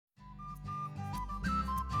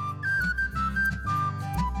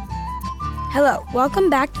Hello, welcome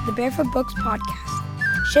back to the Barefoot Books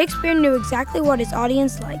podcast. Shakespeare knew exactly what his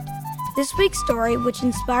audience liked. This week's story, which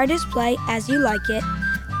inspired his play As You Like It,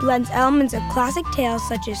 blends elements of classic tales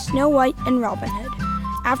such as Snow White and Robin Hood.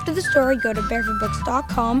 After the story, go to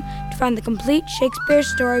barefootbooks.com to find the complete Shakespeare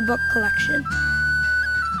Storybook collection.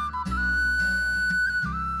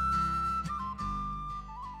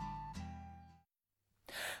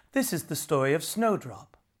 This is the story of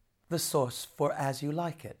Snowdrop, the source for As You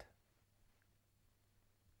Like It.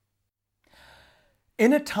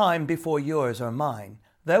 In a time before yours or mine,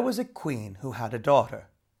 there was a queen who had a daughter.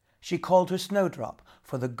 She called her Snowdrop,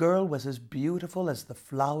 for the girl was as beautiful as the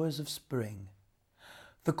flowers of spring.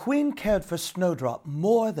 The queen cared for Snowdrop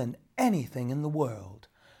more than anything in the world.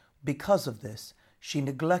 Because of this, she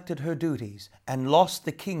neglected her duties and lost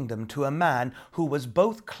the kingdom to a man who was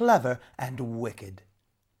both clever and wicked.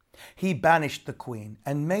 He banished the queen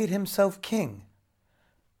and made himself king,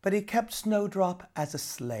 but he kept Snowdrop as a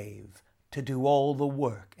slave to do all the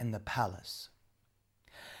work in the palace.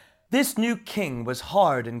 This new king was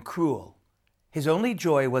hard and cruel. His only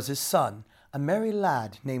joy was his son, a merry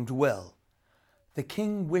lad named Will. The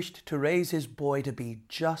king wished to raise his boy to be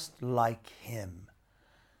just like him.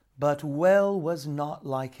 But Will was not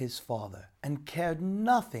like his father and cared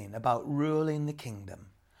nothing about ruling the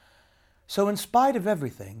kingdom. So in spite of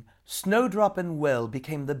everything, Snowdrop and Will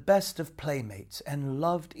became the best of playmates and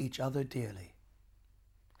loved each other dearly.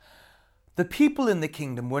 The people in the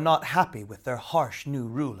kingdom were not happy with their harsh new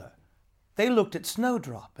ruler. They looked at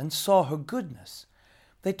Snowdrop and saw her goodness.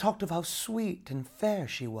 They talked of how sweet and fair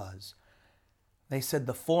she was. They said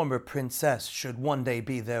the former princess should one day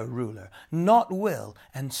be their ruler, not Will,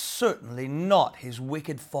 and certainly not his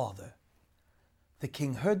wicked father. The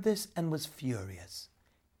king heard this and was furious.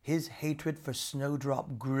 His hatred for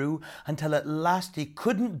Snowdrop grew until at last he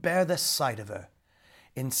couldn't bear the sight of her.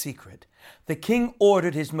 In secret, the king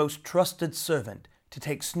ordered his most trusted servant to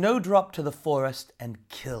take Snowdrop to the forest and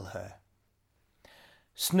kill her.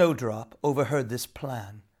 Snowdrop overheard this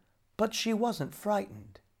plan, but she wasn't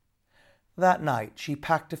frightened. That night she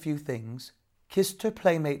packed a few things, kissed her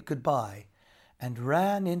playmate goodbye, and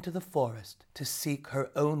ran into the forest to seek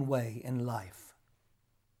her own way in life.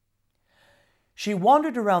 She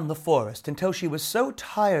wandered around the forest until she was so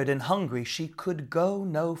tired and hungry she could go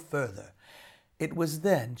no further. It was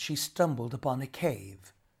then she stumbled upon a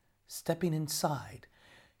cave. Stepping inside,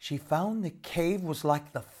 she found the cave was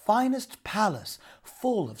like the finest palace,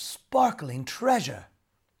 full of sparkling treasure.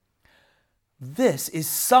 "This is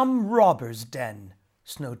some robber's den,"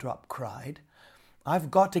 Snowdrop cried. "I've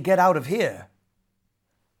got to get out of here."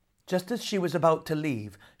 Just as she was about to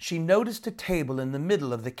leave, she noticed a table in the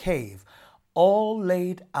middle of the cave, all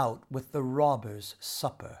laid out with the robber's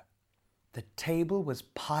supper. The table was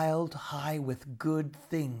piled high with good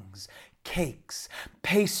things, cakes,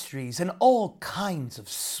 pastries, and all kinds of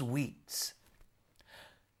sweets.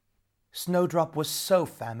 Snowdrop was so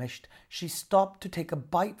famished, she stopped to take a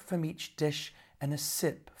bite from each dish and a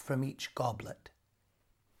sip from each goblet.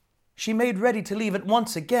 She made ready to leave at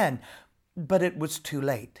once again, but it was too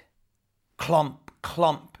late. Clump,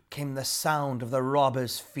 clump came the sound of the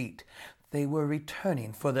robbers' feet. They were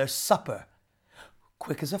returning for their supper.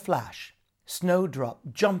 Quick as a flash, Snowdrop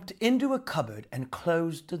jumped into a cupboard and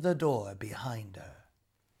closed the door behind her.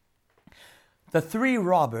 The three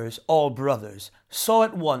robbers, all brothers, saw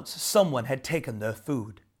at once someone had taken their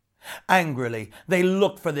food. Angrily, they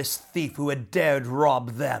looked for this thief who had dared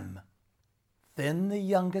rob them. Then the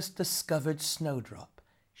youngest discovered Snowdrop,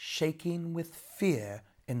 shaking with fear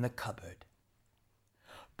in the cupboard.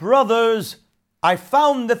 "Brothers, I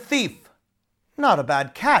found the thief. Not a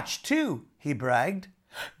bad catch, too," he bragged.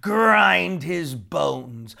 "Grind his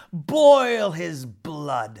bones, boil his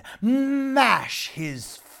blood, mash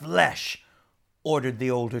his flesh," ordered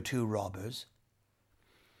the older two robbers.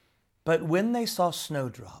 But when they saw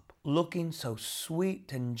Snowdrop looking so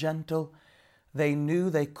sweet and gentle, they knew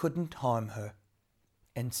they couldn't harm her.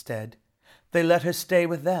 Instead, they let her stay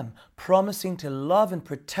with them, promising to love and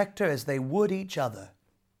protect her as they would each other.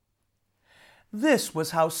 This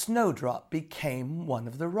was how Snowdrop became one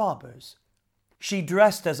of the robbers. She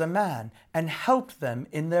dressed as a man and helped them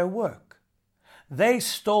in their work. They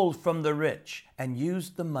stole from the rich and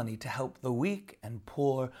used the money to help the weak and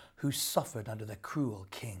poor who suffered under the cruel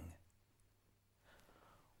king.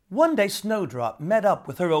 One day Snowdrop met up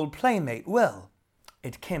with her old playmate, Will.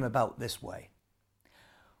 It came about this way.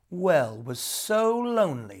 Will was so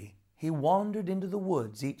lonely, he wandered into the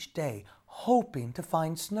woods each day, hoping to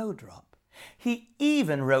find Snowdrop. He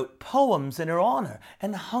even wrote poems in her honor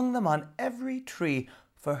and hung them on every tree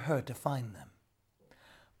for her to find them.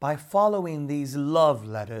 By following these love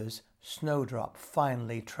letters, Snowdrop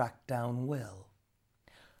finally tracked down Will.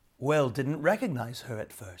 Will didn't recognize her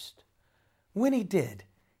at first. When he did,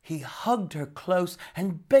 he hugged her close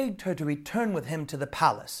and begged her to return with him to the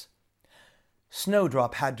palace.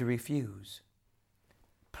 Snowdrop had to refuse.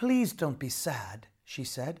 "Please don't be sad," she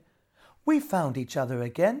said. "We found each other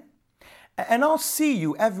again, and I'll see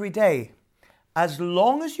you every day, as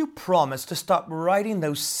long as you promise to stop writing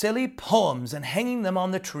those silly poems and hanging them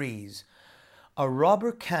on the trees. A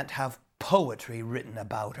robber can't have poetry written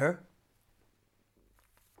about her."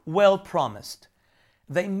 Will promised.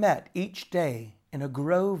 They met each day in a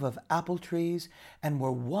grove of apple trees and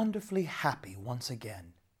were wonderfully happy once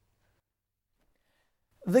again.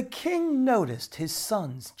 The king noticed his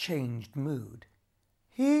son's changed mood.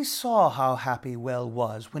 He saw how happy Will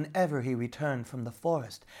was whenever he returned from the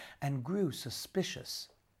forest and grew suspicious.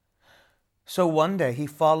 So one day he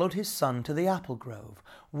followed his son to the apple grove,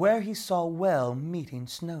 where he saw Will meeting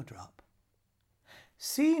Snowdrop.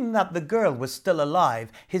 Seeing that the girl was still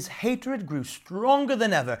alive, his hatred grew stronger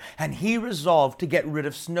than ever, and he resolved to get rid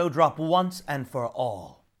of Snowdrop once and for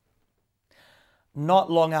all. Not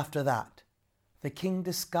long after that, the king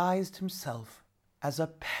disguised himself as a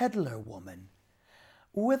peddler woman.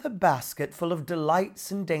 With a basket full of delights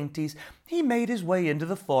and dainties, he made his way into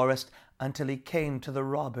the forest until he came to the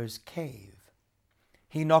robber's cave.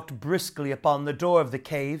 He knocked briskly upon the door of the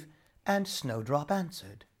cave, and Snowdrop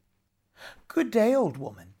answered. "Good day, old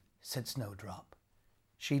woman," said Snowdrop.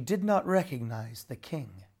 She did not recognize the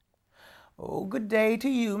king. "Oh, good day to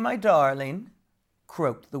you, my darling,"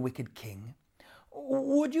 croaked the wicked king.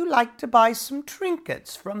 "Would you like to buy some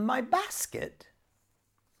trinkets from my basket?"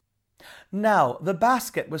 Now the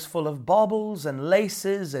basket was full of baubles and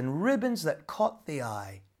laces and ribbons that caught the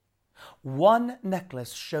eye. One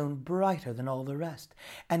necklace shone brighter than all the rest,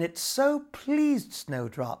 and it so pleased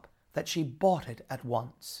Snowdrop that she bought it at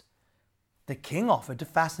once. The king offered to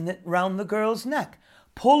fasten it round the girl's neck,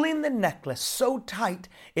 pulling the necklace so tight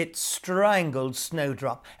it strangled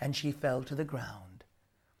Snowdrop, and she fell to the ground.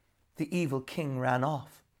 The evil king ran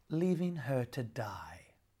off, leaving her to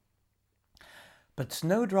die. But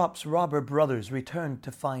Snowdrop's robber brothers returned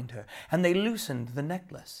to find her, and they loosened the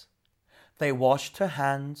necklace. They washed her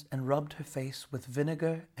hands and rubbed her face with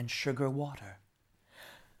vinegar and sugar water.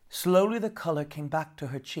 Slowly the color came back to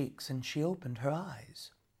her cheeks, and she opened her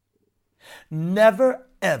eyes. "Never,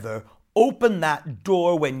 ever open that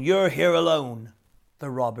door when you're here alone,"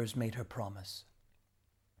 the robbers made her promise.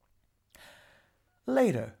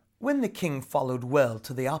 Later, when the king followed Will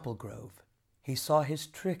to the apple grove, he saw his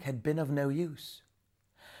trick had been of no use.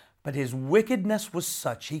 But his wickedness was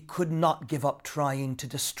such he could not give up trying to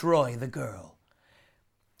destroy the girl.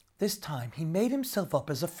 This time he made himself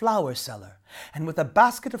up as a flower seller, and with a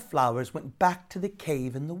basket of flowers went back to the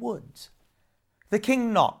cave in the woods. The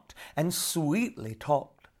king knocked and sweetly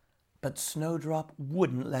talked, but Snowdrop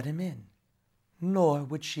wouldn't let him in, nor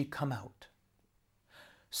would she come out.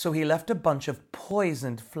 So he left a bunch of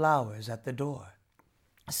poisoned flowers at the door,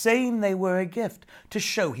 saying they were a gift to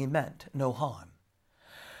show he meant no harm.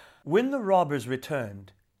 When the robbers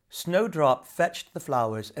returned, Snowdrop fetched the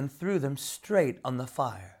flowers and threw them straight on the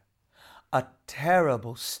fire. A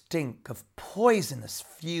terrible stink of poisonous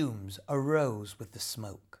fumes arose with the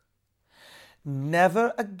smoke.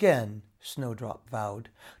 "Never again," Snowdrop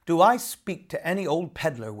vowed, "do I speak to any old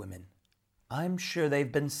peddler women. I'm sure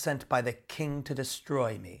they've been sent by the king to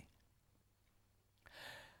destroy me."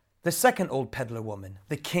 The second old peddler woman,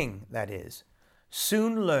 the king, that is,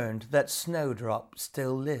 soon learned that Snowdrop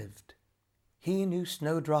still lived. He knew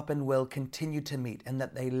Snowdrop and Will continued to meet, and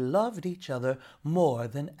that they loved each other more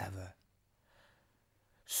than ever.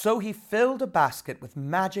 So he filled a basket with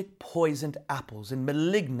magic poisoned apples and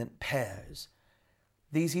malignant pears.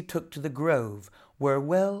 These he took to the grove where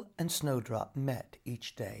Will and Snowdrop met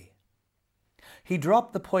each day. He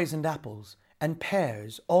dropped the poisoned apples and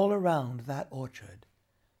pears all around that orchard.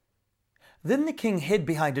 Then the king hid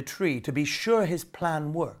behind a tree to be sure his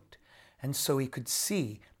plan worked, and so he could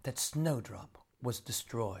see that Snowdrop was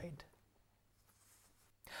destroyed.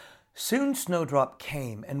 Soon Snowdrop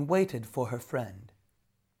came and waited for her friend.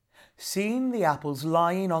 Seeing the apples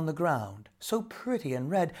lying on the ground, so pretty and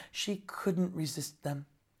red, she couldn't resist them.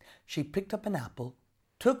 She picked up an apple,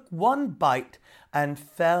 took one bite, and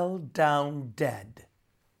fell down dead.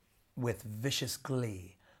 With vicious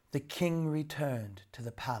glee, the king returned to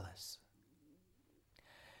the palace.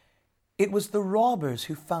 It was the robbers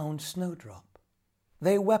who found Snowdrop.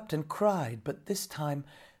 They wept and cried, but this time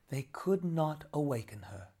they could not awaken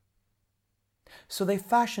her. So they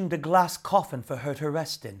fashioned a glass coffin for her to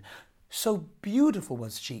rest in. So beautiful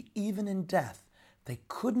was she, even in death, they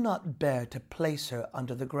could not bear to place her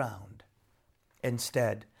under the ground.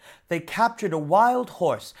 Instead, they captured a wild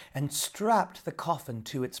horse and strapped the coffin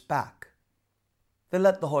to its back. They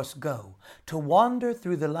let the horse go to wander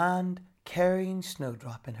through the land, carrying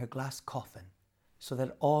Snowdrop in her glass coffin, so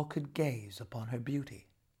that all could gaze upon her beauty.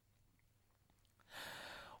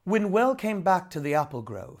 When Will came back to the apple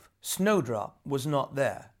grove, Snowdrop was not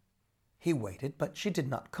there. He waited, but she did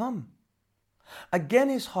not come. Again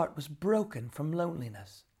his heart was broken from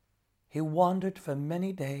loneliness. He wandered for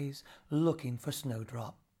many days looking for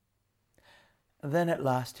Snowdrop. Then at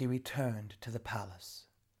last he returned to the palace.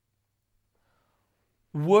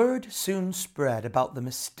 Word soon spread about the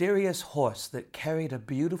mysterious horse that carried a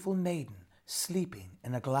beautiful maiden sleeping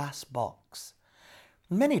in a glass box.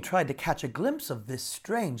 Many tried to catch a glimpse of this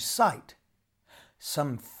strange sight.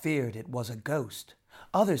 Some feared it was a ghost.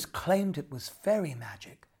 Others claimed it was fairy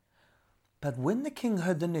magic. But when the king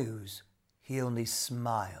heard the news, he only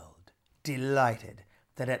smiled, delighted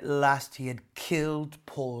that at last he had killed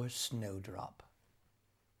poor Snowdrop.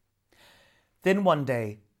 Then one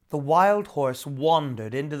day, the wild horse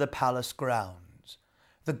wandered into the palace grounds.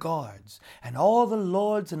 The guards and all the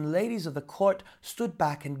lords and ladies of the court stood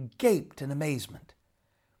back and gaped in amazement.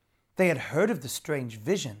 They had heard of the strange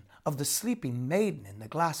vision of the sleeping maiden in the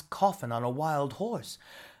glass coffin on a wild horse,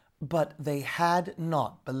 but they had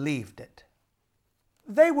not believed it.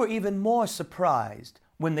 They were even more surprised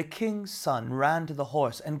when the king's son ran to the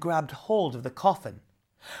horse and grabbed hold of the coffin.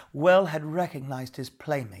 Will had recognized his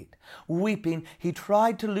playmate. Weeping, he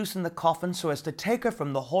tried to loosen the coffin so as to take her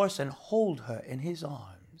from the horse and hold her in his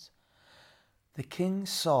arms. The king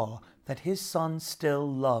saw that his son still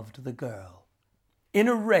loved the girl. In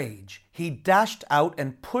a rage, he dashed out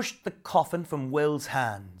and pushed the coffin from Will's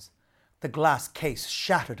hands. The glass case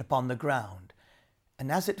shattered upon the ground,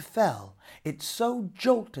 and as it fell, it so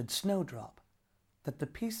jolted Snowdrop that the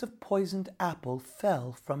piece of poisoned apple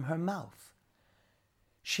fell from her mouth.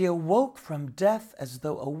 She awoke from death as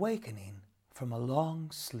though awakening from a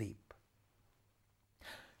long sleep.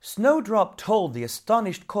 Snowdrop told the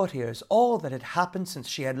astonished courtiers all that had happened since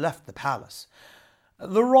she had left the palace.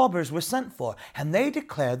 The robbers were sent for, and they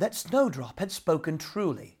declared that Snowdrop had spoken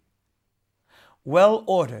truly. Will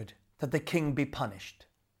ordered that the king be punished.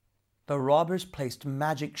 The robbers placed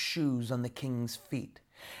magic shoes on the king's feet,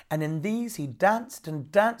 and in these he danced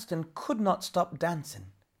and danced and could not stop dancing.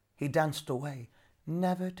 He danced away,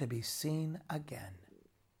 never to be seen again.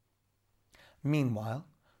 Meanwhile,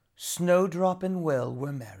 Snowdrop and Will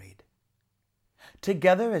were married.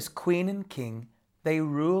 Together as queen and king, they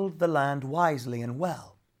ruled the land wisely and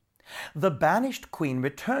well. The banished queen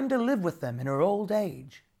returned to live with them in her old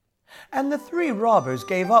age, and the three robbers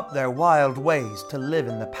gave up their wild ways to live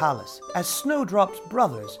in the palace as Snowdrop's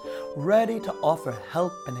brothers, ready to offer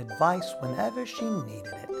help and advice whenever she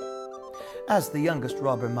needed it. As the youngest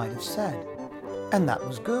robber might have said, and that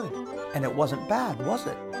was good, and it wasn't bad, was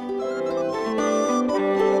it?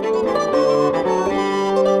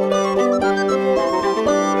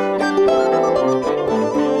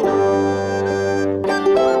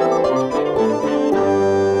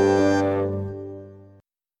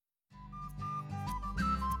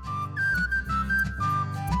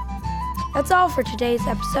 That's all for today's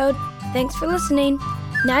episode. Thanks for listening.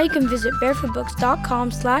 Now you can visit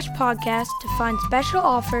barefootbooks.com/podcast to find special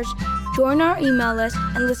offers, join our email list,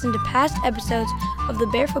 and listen to past episodes of the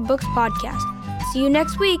Barefoot Books podcast. See you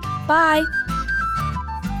next week. Bye.